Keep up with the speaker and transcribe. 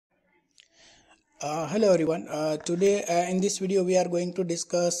Hello everyone. Today in this video we are going to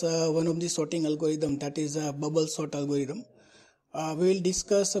discuss one of the sorting algorithm, that is a bubble sort algorithm. We will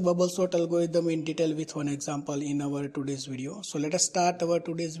discuss a bubble sort algorithm in detail with one example in our today's video. So let us start our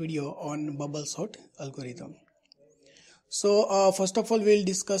today's video on bubble sort algorithm. So first of all we will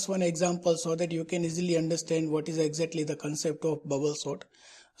discuss one example so that you can easily understand what is exactly the concept of bubble sort.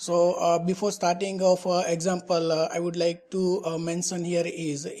 So before starting of example, I would like to mention here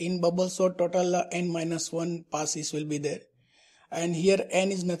is in bubble sort total n-1 passes will be there, and here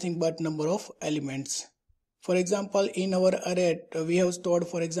n is nothing but number of elements. For example, in our array we have stored,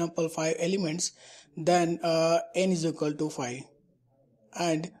 for example, 5 elements, then n is equal to 5,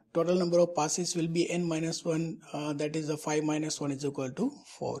 and total number of passes will be n-1, that is the 5 minus 1 is equal to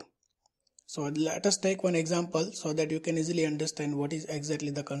 4. So let us take one example so that you can easily understand what is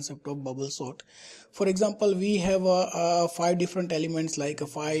exactly the concept of bubble sort. For example, we have 5 different elements like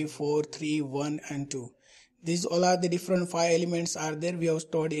 5, 4, 3, 1 and 2. These all are the different 5 elements are there we have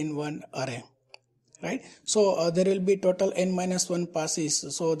stored in one array, right? So there will be total n-1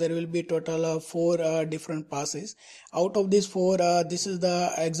 passes, so there will be total of 4 different passes. Out of these 4, this is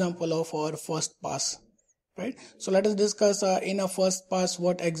the example of our first pass. Right, so let us discuss in a first pass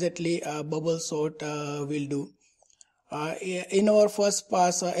what exactly bubble sort will do. In our first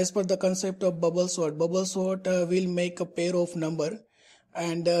pass, as per the concept of bubble sort will make a pair of number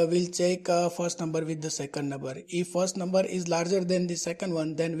and will check first number with the second number. If first number is larger than the second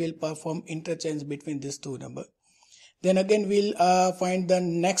one, then we'll perform interchange between these two numbers. Then again we'll find the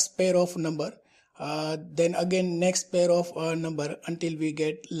next pair of number, then again next pair of number until we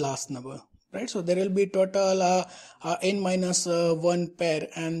get last number. Right, so there will be total n-1 pair,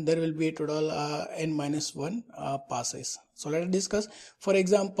 and there will be total n-1 passes. So let us discuss. For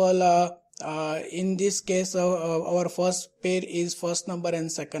example, in this case our first pair is first number and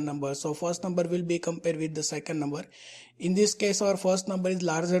second number. So first number will be compared with the second number. In this case our first number is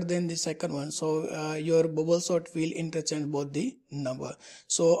larger than the second one, so your bubble sort will interchange both the number.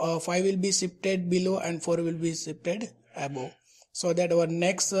 So 5 will be shifted below and 4 will be shifted above. So that our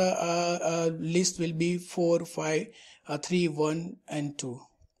next list will be 4, 5, 3, 1 and 2,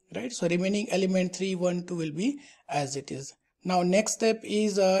 right? So remaining element 3, 1, 2 will be as it is. Now next step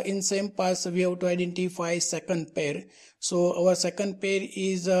is in same pass we have to identify second pair. So our second pair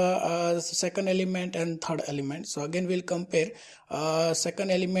is second element and third element. So again we'll compare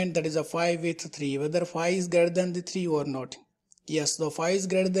second element, that is a 5 with 3, whether 5 is greater than the 3 or not. Yes, the 5 is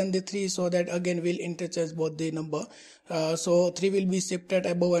greater than the 3, so that again we'll interchange both the number. So 3 will be shifted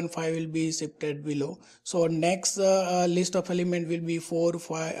above and 5 will be shifted below. So next list of element will be 4,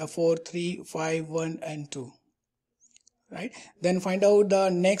 3, 5, 1 and 2. Right. Then find out the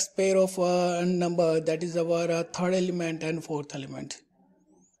next pair of number, that is our third element and fourth element.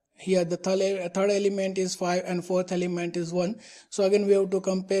 Here the third element is 5 and fourth element is 1. So again we have to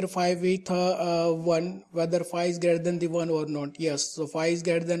compare 5 with 1, whether 5 is greater than the 1 or not. Yes, so 5 is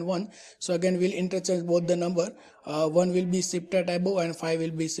greater than 1. So again we'll interchange both the number. 1 will be shifted above and 5 will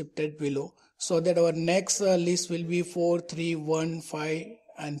be shifted below. So that our next list will be 4, 3, 1, 5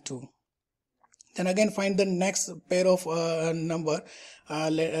 and 2. Then again find the next pair of number.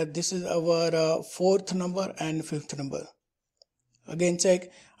 This is our fourth number and fifth number. Again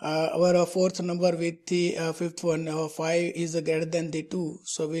check our fourth number with the fifth one. 5 is greater than the 2,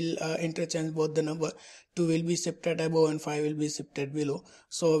 so we'll interchange both the number. 2 will be shifted above and 5 will be shifted below.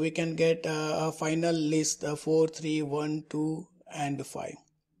 So we can get a final list 4, 3, 1, 2 and 5.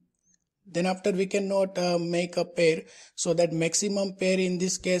 Then after we cannot make a pair, so that maximum pair in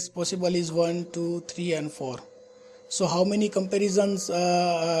this case possible is 1, 2, 3 and 4. So how many comparisons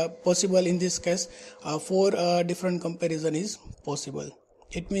possible in this case? 4 different comparison is possible.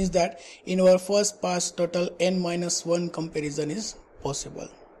 It means that in our first pass total n-1 comparison is possible.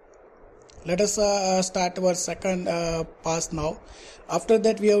 Let us start our second pass now. After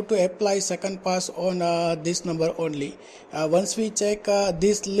that we have to apply second pass on this number only. Once we check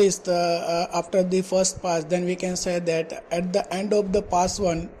this list after the first pass, then we can say that at the end of the pass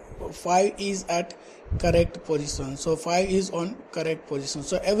 1, 5 is at correct position. So 5 is on correct position.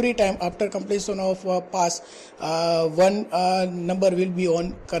 So every time after completion of pass, one number will be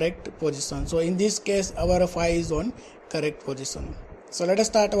on correct position. So in this case our 5 is on correct position. So let us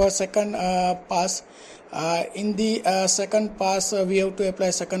start our second pass. In the second pass we have to apply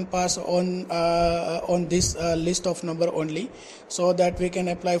second pass on this list of number only, so that we can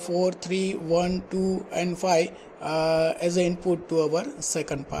apply 4, 3, 1, 2 and 5 as an input to our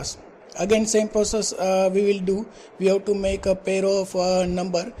second pass. Again same process we will do. We have to make a pair of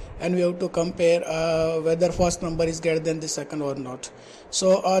number, and we have to compare whether first number is greater than the second or not.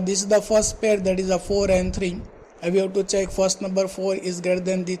 So this is the first pair, that is a 4 and 3. We have to check first number 4 is greater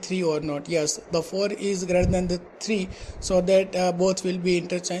than the 3 or not. Yes, the 4 is greater than the 3, so that both will be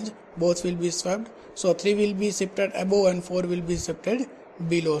interchanged, both will be swapped. So 3 will be shifted above and 4 will be shifted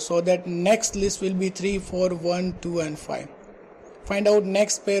below, so that next list will be 3, 4, 1, 2 and 5. Find out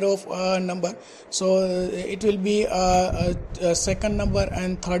next pair of number. So it will be second number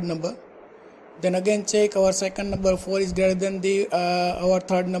and third number. Then again check our second number 4 is greater than the our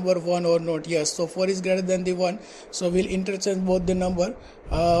third number 1 or not. Yes, so 4 is greater than the 1, so we'll interchange both the number.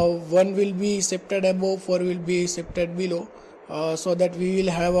 1 will be shifted above, 4 will be shifted below, so that we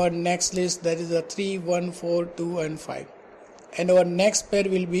will have our next list, that is a 3, 1, 4, 2 and 5, and our next pair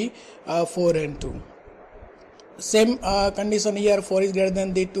will be 4 and 2. Same condition here, 4 is greater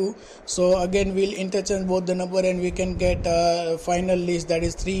than the 2, so again we'll interchange both the number and we can get final list, that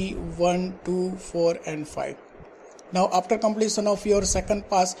is 3, 1, 2, 4 and 5. Now after completion of your second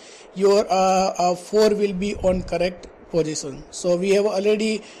pass, your 4 will be on correct position. So we have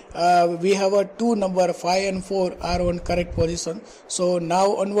already we have a two number 5 and 4 are on correct position. So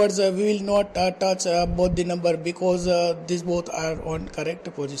now onwards we will not touch both the number, because these both are on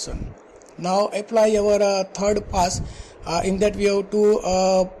correct position. Now apply our third pass. In that we have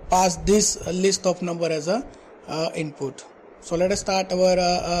to pass this list of number as a input. So let us start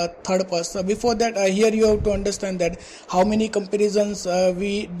our third pass. So before that, here you have to understand that how many comparisons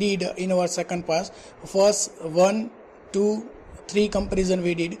we did in our second pass. First 1, 2, 3 comparison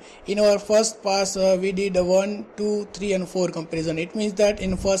we did. In our first pass we did 1, 2, 3 and 4 comparison. It means that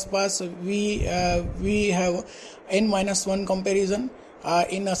in first pass we have n-1 comparison.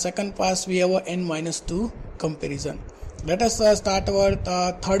 In a second pass we have a n-2 comparison. Let us start our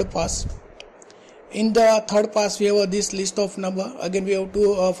third pass. In the third pass we have this list of number. Again we have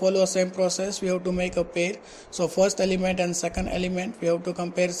to follow same process. We have to make a pair. So first element and second element, we have to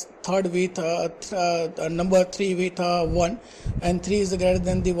compare third with number 3 with 1, and 3 is greater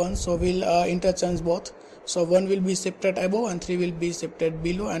than the 1, so we'll interchange both. So 1 will be shifted above and 3 will be shifted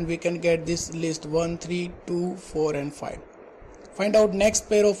below, and we can get this list 1, 3, 2, 4 and 5. Find out next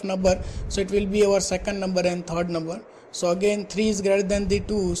pair of number. So it will be our second number and third number. So again 3 is greater than the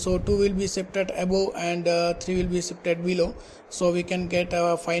 2, so 2 will be shifted above and 3 will be shifted below. So we can get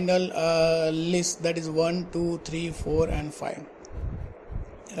our final list, that is 1, 2, 3, 4 and 5.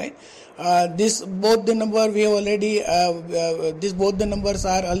 Right? This both the number we have already this both the numbers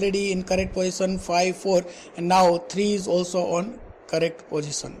are already in correct position, 5, 4, and now 3 is also on correct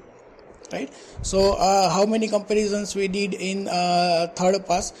position. Right? So how many comparisons we did in third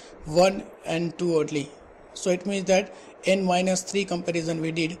pass? 1 and 2 only. So it means that n-3 comparison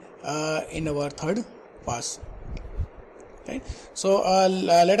we did in our third pass. Right? So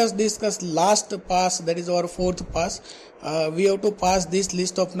let us discuss last pass, that is our fourth pass. We have to pass this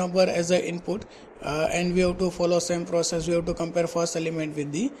list of number as an input, and we have to follow same process. We have to compare first element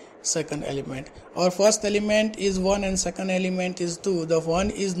with the second element. Our first element is 1 and second element is 2. The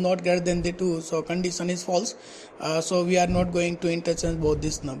 1 is not greater than the 2, so condition is false. So we are not going to interchange both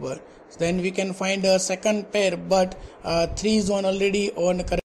this number. Then we can find a second pair, but 3 is already on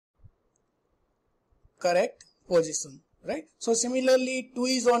correct position. Right? So similarly 2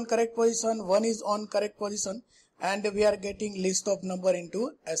 is on correct position, 1 is on correct position, and we are getting list of number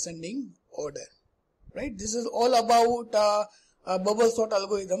into ascending order. Right? This is all about bubble sort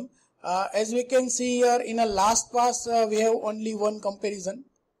algorithm. As we can see here, in a last pass we have only one comparison.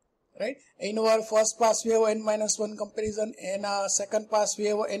 Right? In our first pass we have n-1 comparison, in our second pass we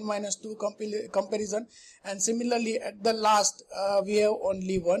have n-2 comparison, and similarly at the last we have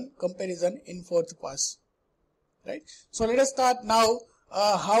only one comparison in fourth pass. Right? So let us start now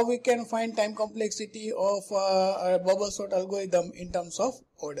how we can find time complexity of a bubble sort algorithm in terms of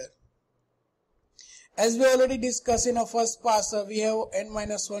order. As we already discussed in our first pass, we have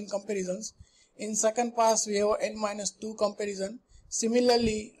n-1 comparisons. In second pass we have n-2 comparison.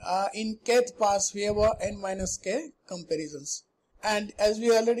 Similarly, in kth pass we have n-k comparisons. And as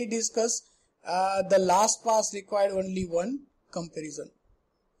we already discussed, the last pass required only one comparison.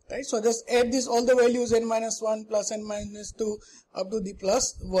 Right? So just add this all the values n-1 plus n-2 up to the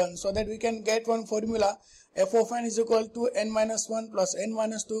plus 1, so that we can get one formula. F of n is equal to n-1 plus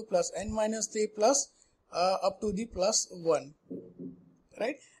n-2 plus n-3 plus up to the plus 1.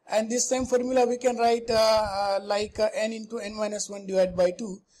 Right? And this same formula we can write like n into n-1 divided by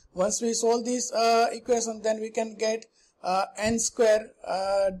 2. Once we solve this equation, then we can get n square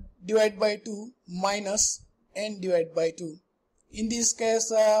divided by 2 minus n divided by 2. in this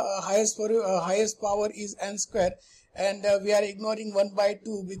case highest power is n square, and we are ignoring 1 by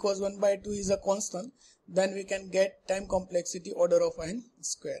 2 because 1 by 2 is a constant, then we can get time complexity order of n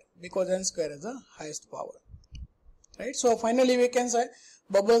square because n square is the highest power, right? So finally we can say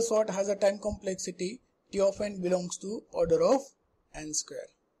bubble sort has a time complexity T of n belongs to order of n square,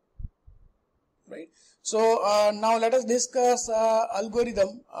 right? So now let us discuss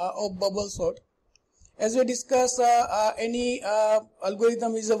algorithm of bubble sort. As we discuss, any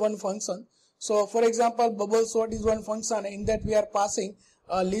algorithm is a one function. So for example, bubble sort is one function, in that we are passing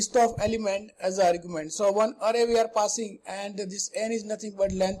a list of element as an argument. So one array we are passing, and this n is nothing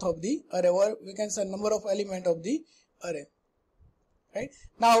but length of the array, or we can say number of element of the array, right?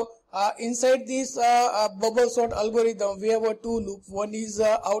 Now inside this bubble sort algorithm, we have a two loop. One is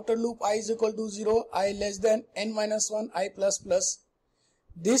outer loop I is equal to 0, I less than n minus 1, I plus plus.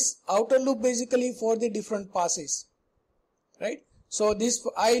 This outer loop basically for the different passes, right? So this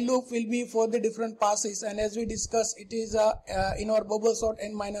I loop will be for the different passes, and as we discussed, it is in our bubble sort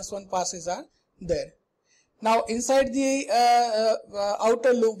n minus 1 passes are there. Now inside the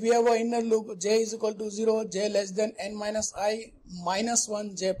outer loop, we have an inner loop j is equal to 0, j less than n minus I minus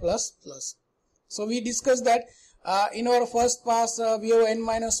 1, j plus plus. So we discussed that in our first pass we have n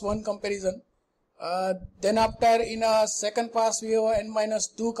minus 1 comparison. Then after in a second pass we have n minus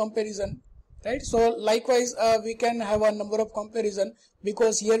 2 comparison, right? So likewise we can have a number of comparison,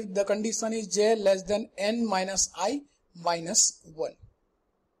 because here the condition is j less than n minus I minus 1,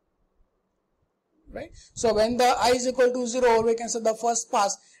 right? So when the I is equal to 0, or we can say the first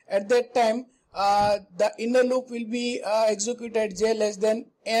pass, at that time the inner loop will be executed j less than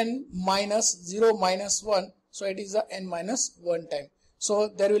n minus 0 minus 1, so it is a n minus 1 time. So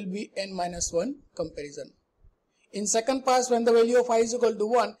there will be n minus 1 comparison. In second pass, when the value of I is equal to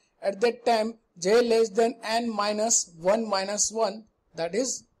 1, at that time j less than n minus 1 minus 1, that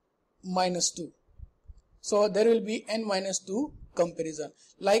is minus 2. So there will be n minus 2 comparison.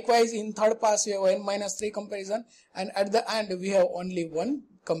 Likewise in third pass we have n minus 3 comparison, and at the end we have only one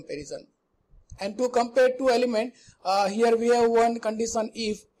comparison. And to compare two element, here we have one condition: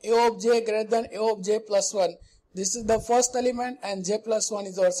 if a of j greater than a of j plus 1. This is the first element and j plus 1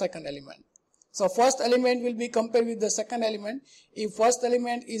 is our second element. So first element will be compared with the second element. If first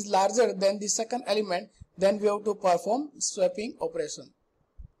element is larger than the second element, then we have to perform swapping operation.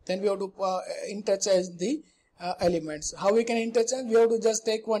 Then we have to interchange the elements. How we can interchange? We have to just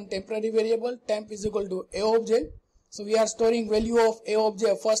take one temporary variable, temp is equal to a of j. So we are storing value of a of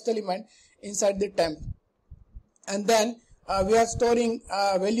j, first element, inside the temp. And then we are storing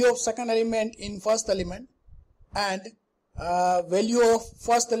value of second element in first element, and value of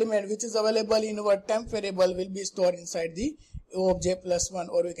first element which is available in our temp variable will be stored inside the o of j plus 1,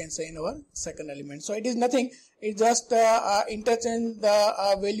 or we can say in our second element. So it is nothing, it just interchange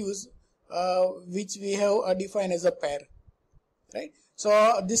the values which we have defined as a pair, right?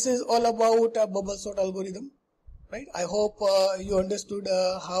 So this is all about bubble sort algorithm, right? I hope you understood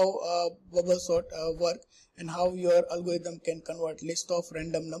how bubble sort work, and how your algorithm can convert list of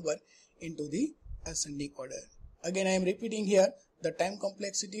random number into the ascending order. Again, I am repeating here, the time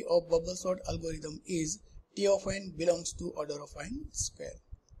complexity of bubble sort algorithm is T of n belongs to order of n square.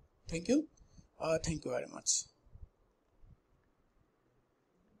 Thank you very much.